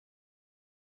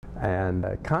And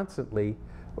constantly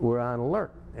we're on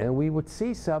alert, and we would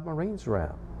see submarines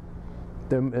around.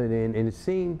 And it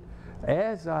seemed,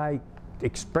 as I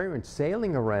experienced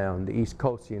sailing around the east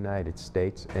coast of the United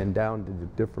States and down to the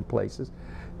different places,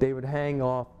 they would hang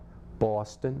off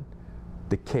Boston,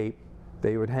 the Cape,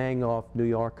 they would hang off New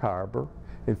York Harbor.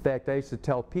 In fact, I used to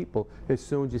tell people, as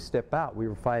soon as you step out, we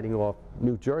were fighting off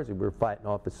New Jersey, we were fighting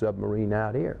off a submarine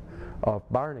out here, off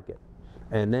Barnegat.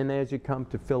 And then as you come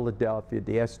to Philadelphia,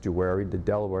 the estuary, the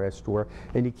Delaware estuary,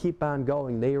 and you keep on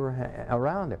going, they were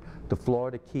around there. The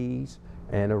Florida Keys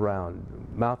and around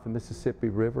mouth of Mississippi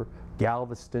River,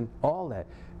 Galveston, all that.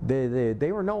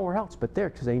 They were nowhere else but there,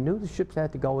 because they knew the ships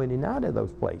had to go in and out of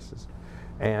those places.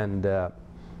 And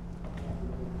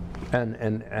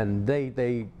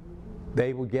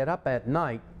they would get up at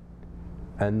night,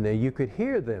 and you could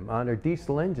hear them on their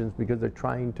diesel engines because they're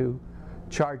trying to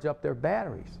charge up their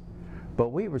batteries. But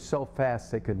we were so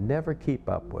fast they could never keep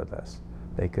up with us.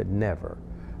 They could never.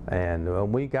 And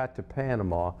when we got to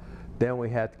Panama, then we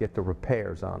had to get the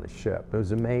repairs on the ship. It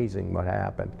was amazing what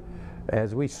happened.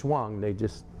 As we swung, they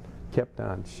just kept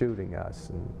on shooting us,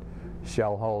 and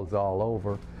shell holes all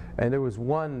over. And there was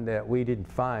one that we didn't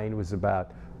find, was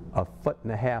about 1.5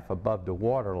 feet above the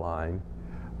water line,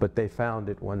 but they found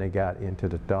it when they got into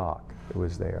the dock. It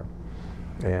was there.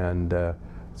 And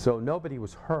so nobody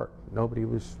was hurt, nobody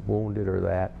was wounded or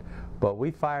that, but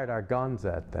we fired our guns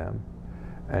at them,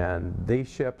 and these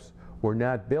ships were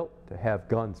not built to have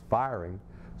guns firing,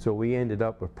 so we ended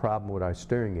up with a problem with our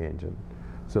steering engine.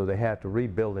 So they had to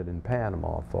rebuild it in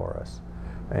Panama for us.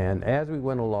 And as we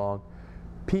went along,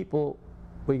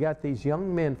 we got these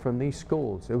young men from these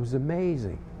schools. It was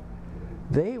amazing.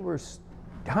 They were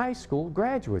high school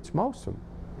graduates, most of them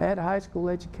had a high school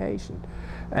education,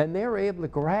 and they were able to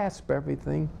grasp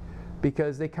everything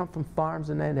because they come from farms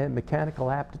and that, had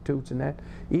mechanical aptitudes and that.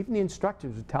 Even the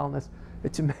instructors were telling us,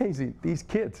 it's amazing, these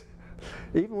kids,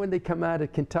 even when they come out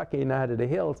of Kentucky and out of the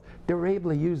hills, they were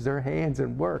able to use their hands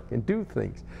and work and do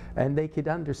things, and they could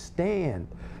understand.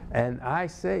 And I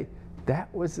say,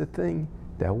 that was the thing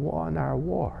that won our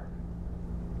war.